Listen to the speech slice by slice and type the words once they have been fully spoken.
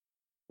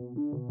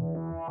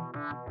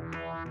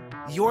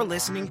You're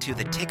listening to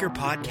the Ticker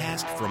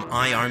Podcast from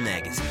IR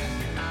Magazine,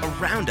 a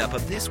roundup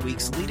of this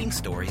week's leading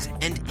stories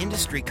and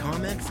industry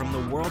comment from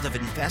the world of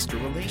investor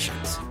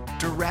relations.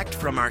 Direct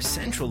from our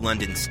central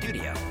London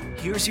studio,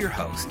 here's your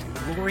host,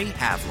 Laurie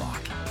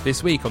Havelock.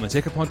 This week on the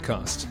Ticker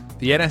Podcast,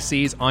 the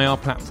LSE's IR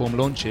platform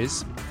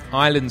launches,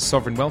 Ireland's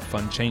sovereign wealth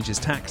fund changes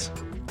tact,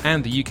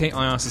 and the UK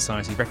IR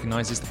Society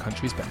recognises the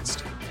country's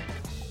best.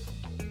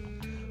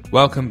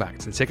 Welcome back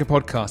to the Ticker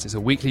Podcast. It's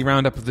a weekly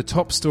roundup of the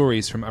top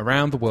stories from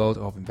around the world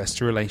of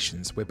investor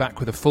relations. We're back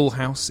with a full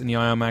house in the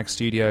IR Mag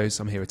studios.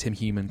 I'm here with Tim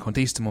Human,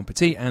 Candice de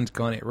Montpetit, and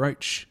Garnet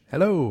Roach.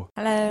 Hello.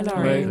 Hello,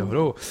 Laurie.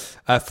 Hello.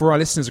 For our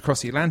listeners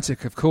across the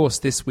Atlantic, of course,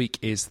 this week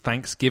is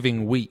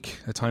Thanksgiving week,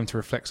 a time to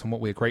reflect on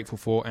what we're grateful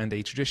for and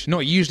a tradition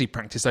not usually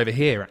practiced over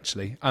here,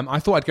 actually. I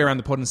thought I'd go around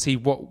the pod and see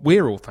what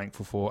we're all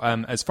thankful for.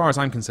 As far as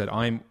I'm concerned,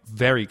 I'm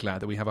very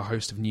glad that we have a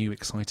host of new,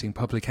 exciting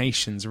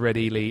publications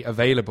readily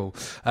available.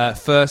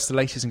 First, the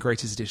latest and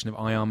greatest edition of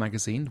IR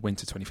Magazine,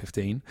 Winter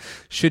 2015,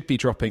 should be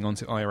dropping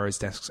onto IRO's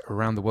desks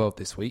around the world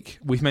this week.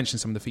 We've mentioned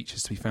some of the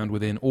features to be found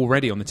within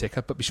already on the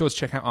Ticker, but be sure to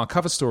check out our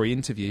cover story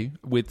interview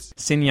with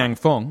Xin Yang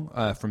Fong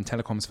from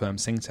telecoms firm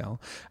Singtel,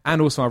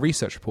 and also our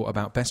research report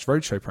about best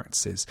roadshow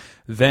practices.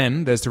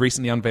 Then there's the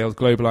recently unveiled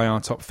Global IR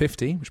Top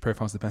 50, which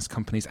profiles the best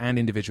companies and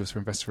individuals for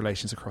investor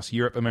relations across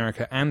Europe,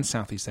 America, and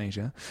Southeast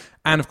Asia.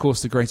 And of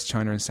course, the Greater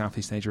China and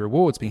Southeast Asia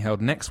Awards being held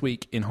next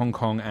week in Hong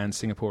Kong and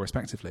Singapore,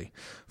 respectively.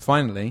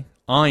 Finally,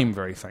 I'm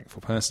very thankful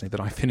personally that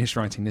I finished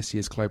writing this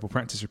year's Global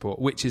Practice Report,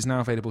 which is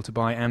now available to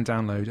buy and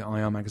download at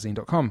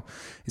irmagazine.com.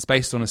 It's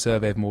based on a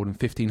survey of more than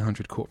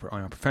 1,500 corporate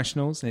IR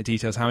professionals, and it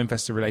details how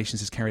investor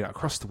relations is carried out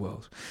across the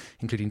world,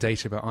 including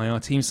data about IR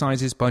team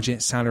sizes,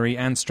 budget, salary,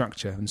 and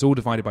structure. And it's all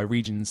divided by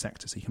region and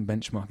sector, so you can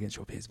benchmark against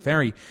your peers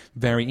very,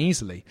 very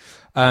easily.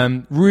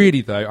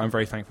 Really, though, I'm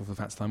very thankful for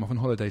the fact that I'm off on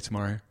holiday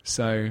tomorrow.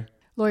 So...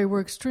 Laurie,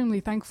 we're extremely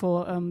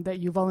thankful that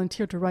you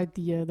volunteered to write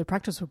the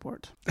practice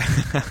report.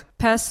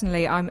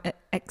 Personally, I'm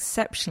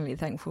exceptionally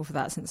thankful for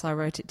that since I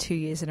wrote it 2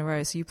 years in a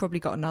row. So you've probably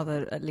got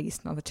at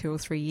least another 2 or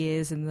 3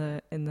 years in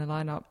the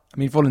lineup. I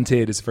mean,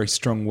 volunteered is a very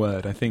strong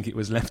word. I think it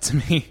was left to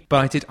me,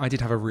 but I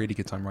did have a really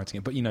good time writing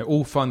it. But you know,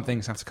 all fun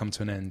things have to come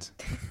to an end.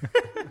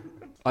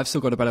 I've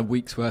still got about a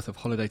week's worth of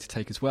holiday to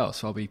take as well,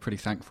 so I'll be pretty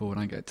thankful when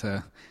I get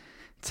to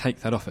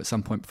take that off at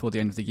some point before the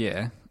end of the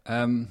year.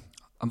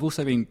 I've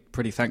also been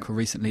pretty thankful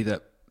recently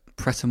that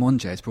Pret a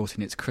Manger has brought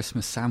in its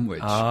Christmas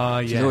sandwich.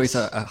 Which is always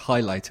a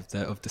highlight of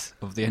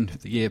the end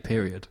of the year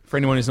period. For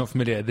anyone who's not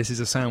familiar, this is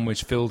a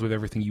sandwich filled with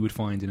everything you would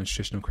find in a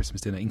traditional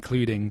Christmas dinner,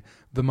 including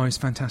the most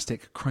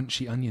fantastic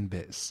crunchy onion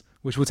bits,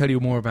 which we'll tell you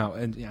more about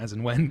as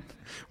and when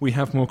we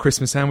have more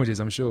Christmas sandwiches,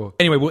 I'm sure.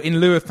 Anyway, well, in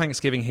lieu of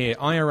Thanksgiving here,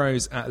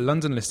 IROs at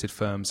London-listed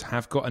firms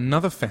have got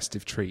another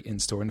festive treat in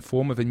store in the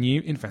form of a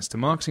new investor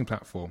marketing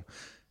platform.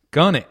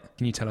 Garnet,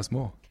 can you tell us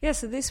more? Yeah,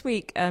 so this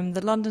week,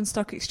 the London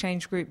Stock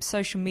Exchange Group's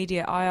social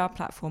media IR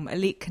platform,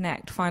 Elite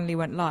Connect, finally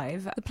went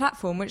live. The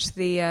platform, which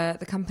the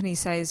company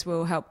says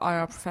will help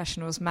IR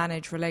professionals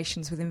manage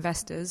relations with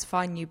investors,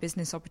 find new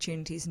business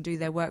opportunities and do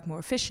their work more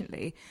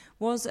efficiently,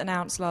 was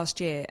announced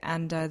last year.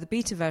 And the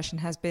beta version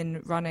has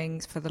been running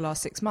for the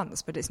last 6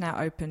 months, but it's now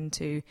open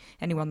to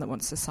anyone that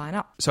wants to sign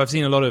up. So I've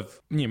seen a lot of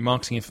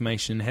marketing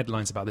information and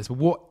headlines about this, but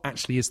what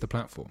actually is the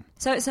platform?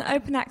 So it's an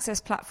open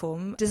access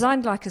platform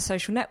designed like a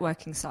social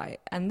networking site.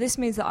 And this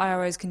means that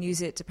IROs can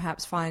use it to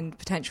perhaps find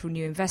potential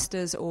new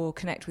investors or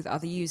connect with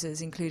other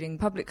users, including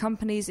public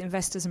companies,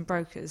 investors and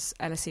brokers,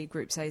 LSE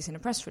Group says in a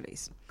press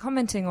release.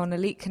 Commenting on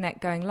Elite Connect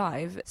going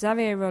live,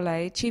 Xavier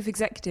Rollet, Chief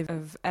Executive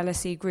of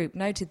LSE Group,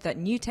 noted that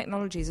new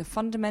technologies are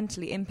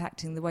fundamentally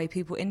impacting the way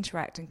people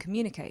interact and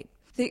communicate.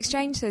 The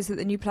exchange says that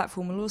the new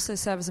platform will also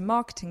serve as a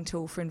marketing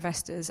tool for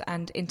investors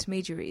and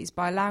intermediaries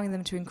by allowing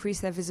them to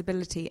increase their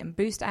visibility and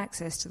boost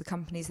access to the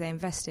companies they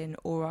invest in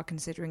or are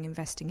considering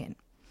investing in.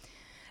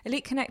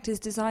 Elite Connect is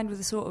designed with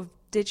a sort of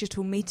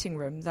digital meeting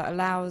room that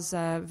allows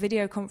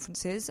video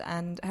conferences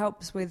and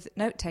helps with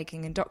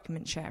note-taking and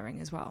document sharing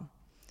as well.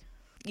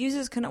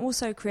 Users can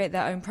also create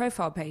their own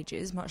profile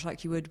pages, much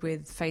like you would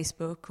with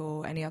Facebook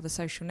or any other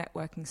social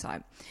networking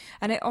site.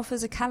 And it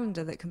offers a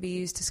calendar that can be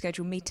used to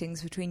schedule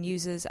meetings between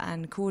users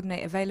and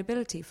coordinate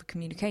availability for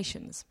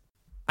communications.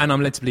 And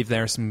I'm led to believe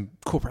there are some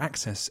corporate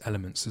access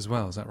elements as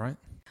well, is that right?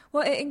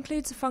 Well, it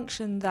includes a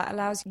function that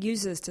allows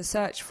users to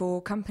search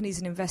for companies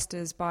and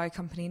investors by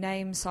company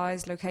name,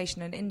 size,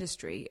 location and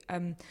industry.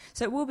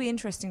 So it will be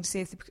interesting to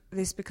see if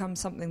this becomes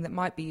something that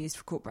might be used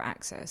for corporate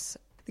access.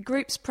 The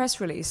group's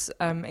press release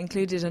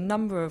included a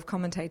number of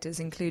commentators,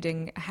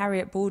 including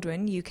Harriet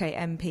Baldwin, UK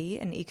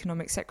MP and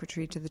Economic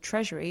Secretary to the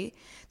Treasury,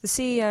 the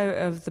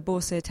CEO of the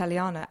Borsa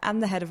Italiana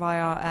and the head of IR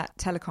at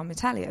Telecom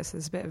Italia, so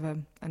there's a bit of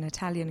an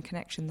Italian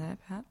connection there,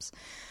 perhaps.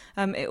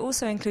 It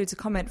also includes a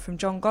comment from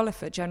John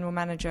Gollifer, General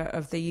Manager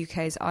of the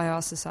UK's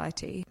IR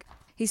Society.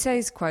 He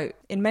says, quote,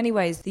 "In many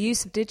ways, the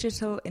use of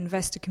digital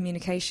investor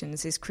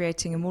communications is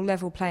creating a more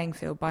level playing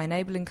field by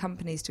enabling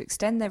companies to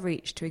extend their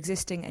reach to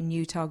existing and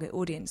new target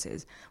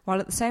audiences, while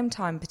at the same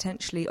time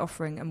potentially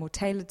offering a more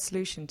tailored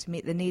solution to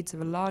meet the needs of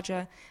a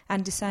larger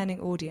and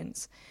discerning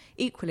audience,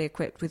 equally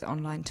equipped with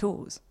online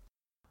tools."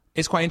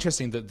 It's quite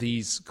interesting that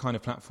these kind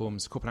of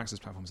platforms, corporate access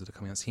platforms that are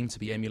coming out, seem to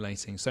be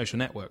emulating social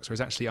networks,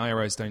 whereas actually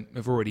IROs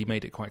have already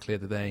made it quite clear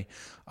that they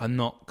are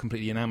not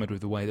completely enamoured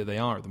with the way that they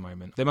are at the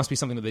moment. There must be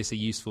something that they see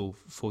useful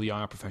for the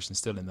IR profession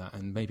still in that,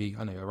 and maybe,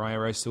 I don't know, are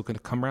IROs still going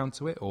to come round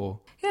to it? Or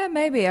Yeah,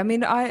 maybe. I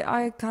mean,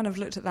 I kind of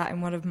looked at that in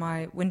one of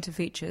my winter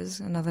features,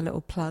 another little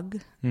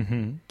plug.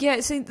 Mm-hmm. Yeah,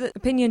 the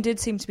opinion did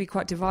seem to be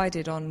quite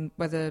divided on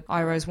whether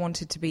IROs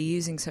wanted to be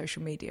using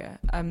social media.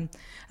 And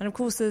of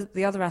course,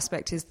 the other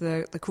aspect is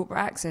the corporate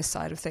access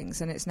side of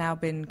things, and it's now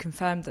been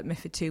confirmed that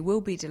MiFID II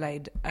will be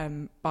delayed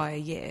by a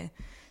year.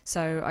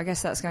 So I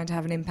guess that's going to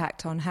have an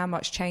impact on how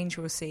much change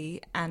we'll see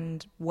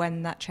and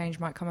when that change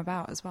might come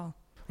about as well.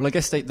 Well, I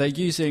guess they're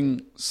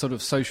using sort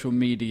of social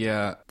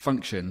media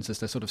functions as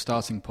their sort of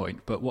starting point,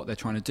 but what they're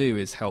trying to do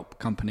is help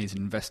companies and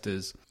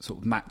investors sort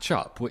of match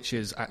up, which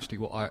is actually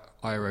what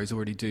IROs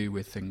already do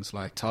with things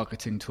like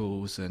targeting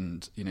tools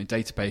and, you know,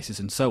 databases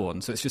and so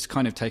on. So it's just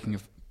kind of taking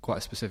quite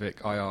a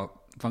specific IR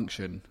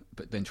function,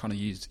 but then trying to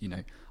use, you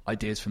know,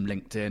 ideas from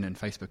LinkedIn and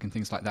Facebook and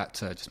things like that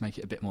to just make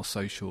it a bit more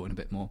social and a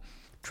bit more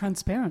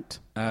transparent.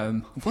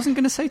 I wasn't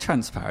going to say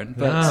transparent,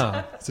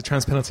 but it's a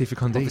trans penalty for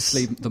Condies.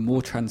 Obviously, the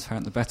more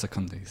transparent, the better,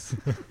 Condies.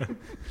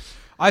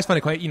 I just find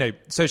it quite, you know,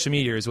 social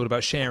media is all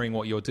about sharing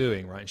what you're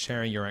doing, right?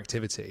 Sharing your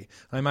activity.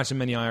 I imagine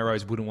many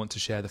IROs wouldn't want to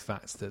share the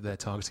fact that they're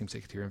targeting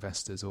particular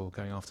investors or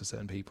going after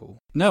certain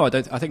people. No, I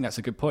don't. I think that's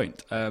a good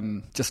point.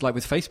 Just like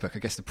with Facebook, I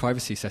guess the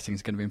privacy setting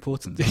is going to be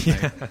important.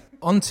 Yeah.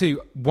 On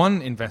to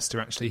one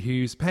investor, actually,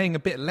 who's paying a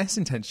bit less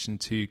attention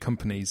to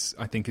companies,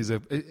 I think is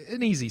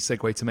an easy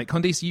segue to make.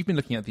 Condies, you've been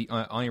looking at the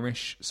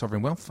Irish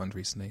Sovereign Wealth Fund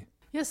recently.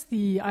 Yes,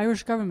 the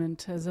Irish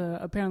government has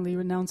apparently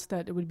announced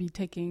that it would be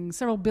taking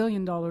several $1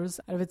 billion out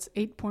of its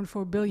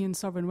 $8.4 billion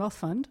sovereign wealth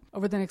fund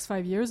over the next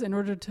 5 years in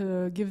order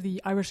to give the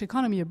Irish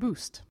economy a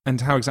boost. And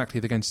how exactly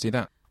are they going to do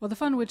that? Well, the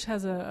fund, which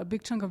has a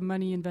big chunk of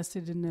money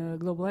invested in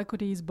global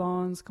equities,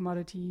 bonds,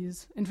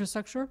 commodities,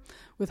 infrastructure,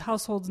 with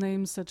household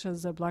names such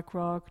as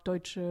BlackRock,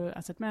 Deutsche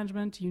Asset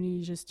Management,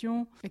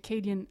 Unigestion,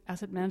 Acadian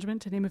Asset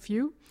Management, to name a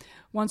few,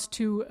 wants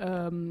to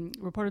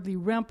reportedly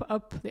ramp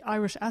up the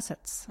Irish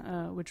assets,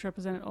 which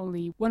represent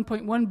only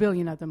 $1.1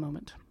 billion at the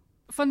moment.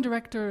 Fund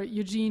director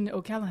Eugene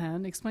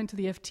O'Callaghan explained to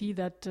the FT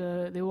that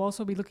they will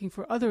also be looking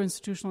for other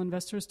institutional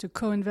investors to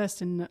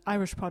co-invest in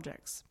Irish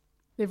projects.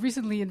 They've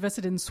recently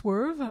invested in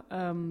Swerve,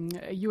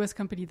 a U.S.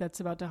 company that's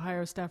about to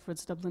hire staff for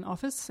its Dublin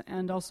office,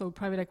 and also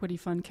private equity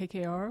fund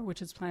KKR,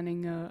 which is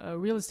planning a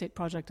real estate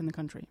project in the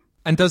country.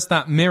 And does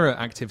that mirror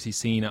activity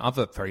seen at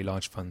other very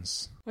large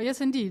funds? Well, yes,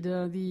 indeed.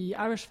 The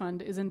Irish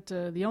fund isn't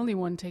the only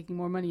one taking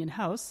more money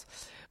in-house.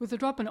 With the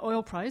drop in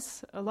oil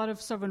price, a lot of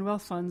sovereign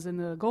wealth funds in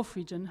the Gulf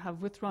region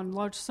have withdrawn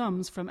large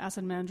sums from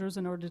asset managers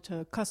in order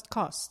to cut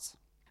costs.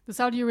 The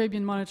Saudi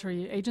Arabian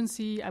Monetary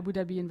Agency, Abu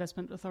Dhabi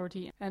Investment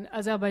Authority, and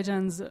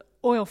Azerbaijan's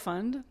oil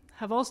fund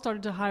have all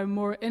started to hire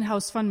more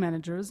in-house fund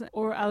managers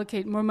or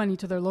allocate more money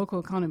to their local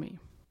economy.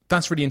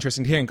 That's really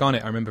interesting to hear. In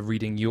Garnet, I remember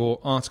reading your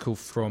article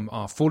from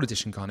our fall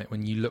edition, Garnet,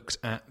 when you looked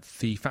at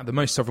the fact that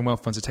most sovereign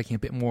wealth funds are taking a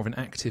bit more of an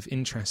active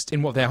interest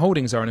in what their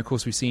holdings are. And of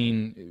course, we've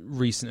seen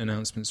recent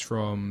announcements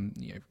from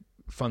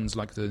funds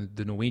like the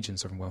Norwegian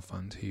Sovereign Wealth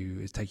Fund, who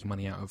is taking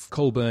money out of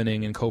coal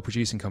burning and coal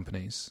producing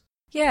companies.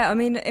 Yeah, I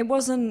mean, it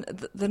wasn't,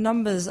 the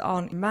numbers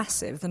aren't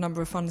massive, the number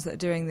of funds that are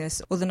doing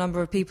this, or the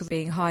number of people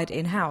being hired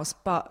in-house,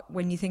 but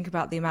when you think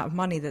about the amount of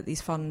money that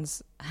these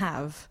funds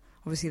have,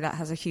 obviously that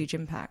has a huge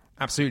impact.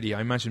 Absolutely.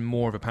 I imagine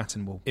more of a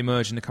pattern will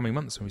emerge in the coming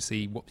months when we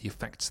see what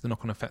the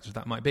knock-on effects of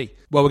that might be.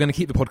 Well, we're going to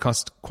keep the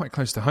podcast quite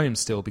close to home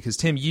still, because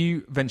Tim,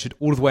 you ventured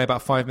all the way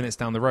about 5 minutes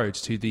down the road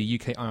to the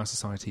UK IR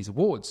Society's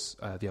awards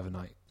the other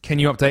night. Can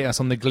you update us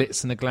on the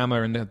glitz and the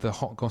glamour and the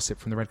hot gossip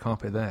from the red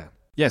carpet there?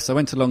 Yes, I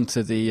went along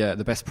to the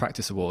Best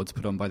Practice Awards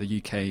put on by the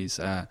UK's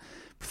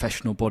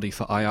professional body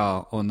for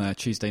IR on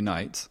Tuesday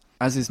night.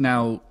 As is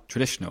now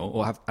traditional,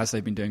 or as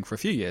they've been doing for a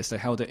few years, they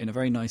held it in a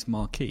very nice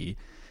marquee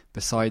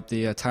beside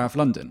the Tower of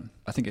London.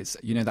 I think it's,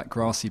 that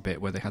grassy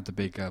bit where they had the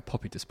big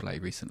poppy display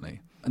recently.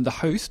 And the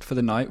host for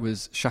the night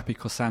was Shappi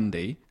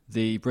Khorsandi,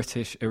 the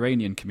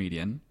British-Iranian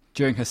comedian.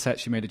 During her set,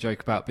 she made a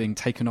joke about being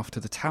taken off to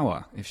the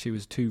tower if she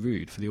was too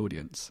rude for the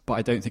audience. But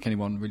I don't think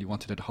anyone really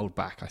wanted her to hold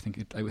back. I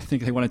think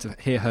they wanted to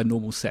hear her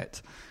normal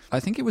set.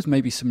 I think it was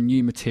maybe some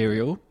new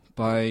material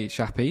by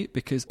Shappi,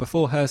 because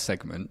before her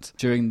segment,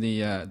 during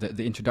the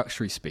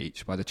introductory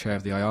speech by the chair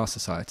of the IR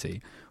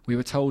Society, we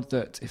were told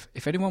that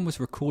if anyone was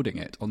recording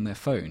it on their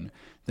phone,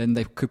 then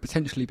they could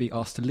potentially be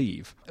asked to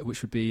leave,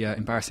 which would be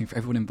embarrassing for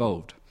everyone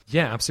involved.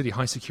 Yeah, absolutely.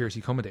 High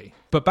security comedy.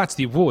 But back to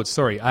the awards,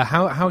 sorry.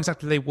 How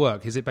exactly do they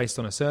work? Is it based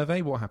on a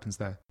survey? What happens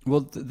there?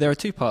 Well, there are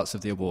two parts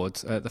of the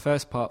awards. The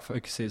first part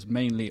focuses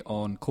mainly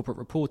on corporate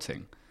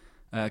reporting.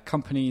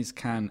 Companies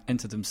can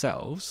enter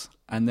themselves,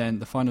 and then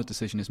the final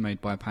decision is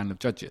made by a panel of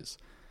judges.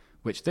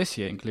 which this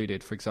year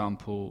included, for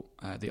example,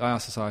 the IR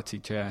Society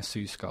chair,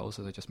 Sue Sculls,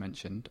 as I just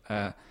mentioned,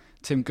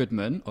 Tim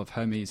Goodman of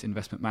Hermes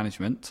Investment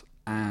Management,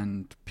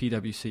 and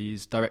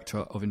PwC's Director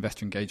of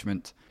Investor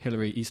Engagement,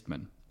 Hilary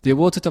Eastman. The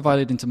awards are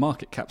divided into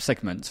market cap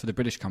segments for the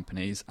British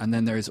companies, and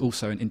then there is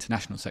also an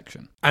international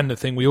section. And the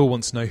thing we all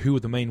want to know, who are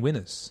the main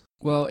winners?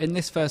 Well, in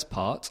this first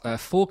part,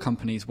 4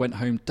 companies went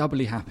home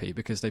doubly happy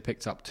because they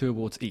picked up 2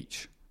 awards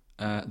each.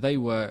 They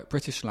were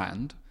British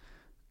Land,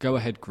 Go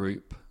Ahead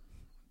Group,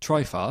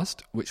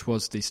 Trifast, which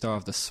was the star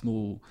of the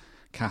small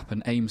cap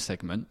and AIM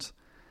segment,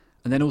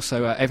 and then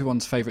also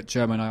everyone's favourite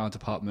German IR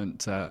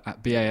department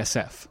at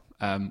BASF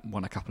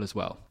won a couple as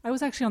well. I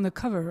was actually on the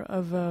cover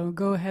of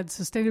Go Ahead's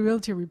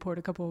sustainability report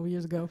a couple of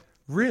years ago.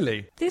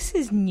 Really? This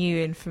is new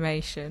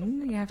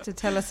information. You have to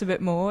tell us a bit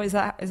more. Is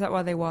that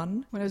why they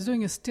won? When I was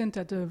doing a stint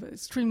at an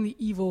extremely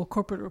evil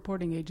corporate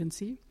reporting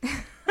agency,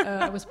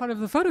 I was part of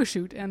the photo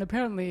shoot, and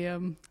apparently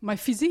my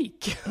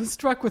physique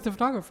struck with the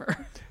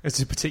photographer. It's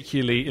a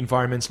particularly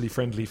environmentally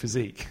friendly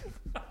physique.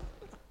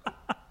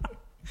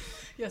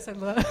 Yes,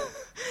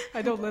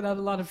 I don't let out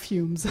a lot of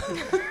fumes.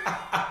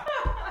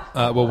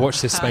 Well,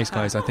 watch this space,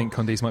 guys. I think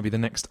Condice might be the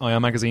next IR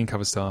Magazine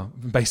cover star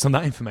based on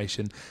that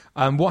information.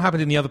 What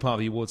happened in the other part of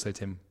the awards, though,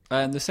 Tim?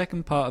 The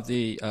second part of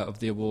the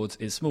awards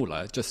is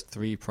smaller, just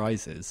 3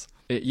 prizes.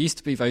 It used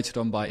to be voted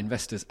on by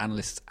investors,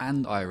 analysts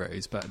and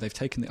IROs, but they've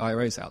taken the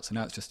IROs out, so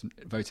now it's just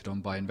voted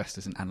on by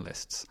investors and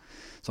analysts.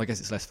 So I guess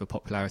it's less of a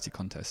popularity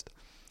contest.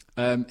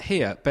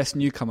 Here, Best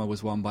Newcomer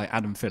was won by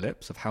Adam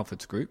Phillips of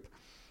Halfords Group.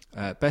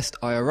 Best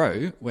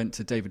IRO went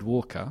to David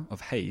Walker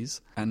of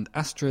Hayes, and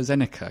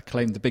AstraZeneca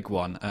claimed the big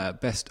one,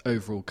 Best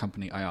Overall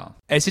Company IR.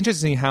 It's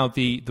interesting how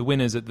the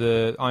winners at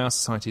the IR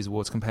Society's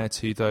awards compare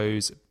to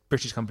those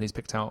British companies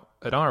picked out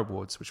at our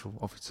awards, which will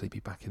obviously be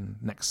back in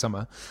next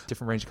summer.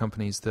 Different range of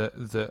companies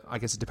that I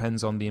guess it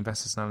depends on the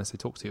investors and analysts they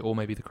talk to, or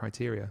maybe the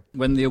criteria.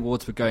 When the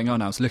awards were going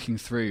on, I was looking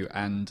through,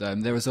 and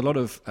there was a lot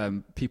of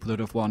people that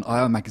have won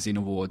IR Magazine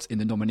awards in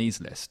the nominees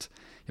list.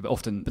 Yeah,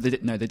 but they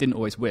didn't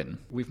always win.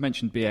 We've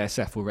mentioned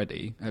BASF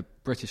already.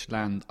 British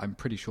Land, I'm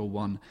pretty sure,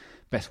 won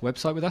Best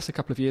Website with us a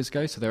couple of years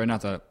ago, so they're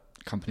another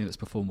company that's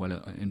performed well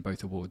in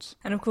both awards.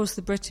 And of course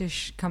the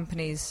British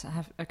companies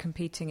are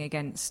competing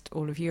against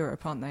all of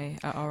Europe, aren't they,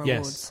 at our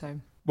awards?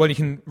 So. Well, you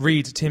can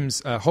read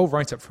Tim's whole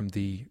write-up from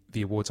the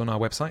awards on our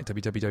website,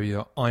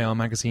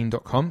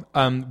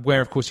 www.irmagazine.com,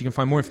 where, of course, you can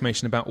find more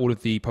information about all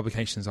of the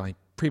publications I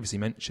previously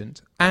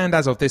mentioned. And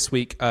as of this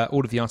week,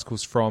 all of the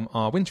articles from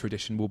our winter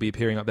edition will be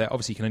appearing up there.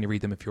 Obviously, you can only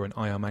read them if you're an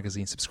IR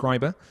Magazine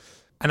subscriber.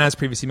 And as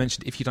previously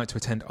mentioned, if you'd like to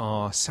attend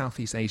our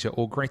Southeast Asia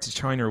or Greater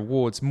China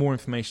Awards, more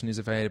information is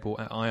available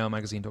at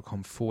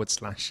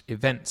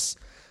irmagazine.com/events.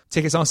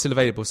 Tickets are still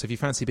available, so if you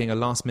fancy being a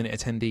last-minute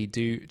attendee,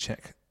 do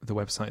check the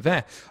website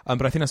there.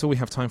 But I think that's all we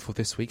have time for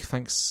this week.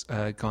 Thanks,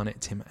 Garnet,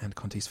 Tim and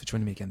Contice for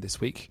joining me again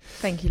this week.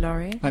 Thank you,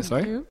 Laurie. Thanks,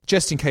 Laurie.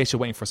 Just in case you're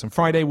waiting for us on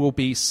Friday, we'll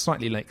be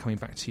slightly late coming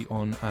back to you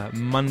on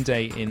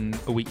Monday in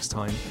a week's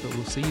time, but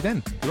we'll see you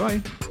then.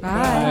 Goodbye.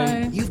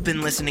 Bye. You've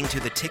been listening to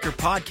the Ticker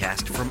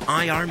podcast from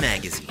IR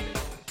Magazine.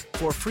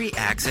 For free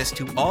access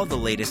to all the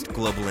latest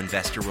global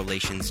investor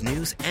relations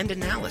news and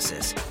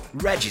analysis,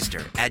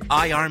 register at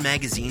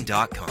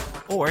irmagazine.com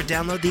or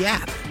download the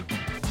app.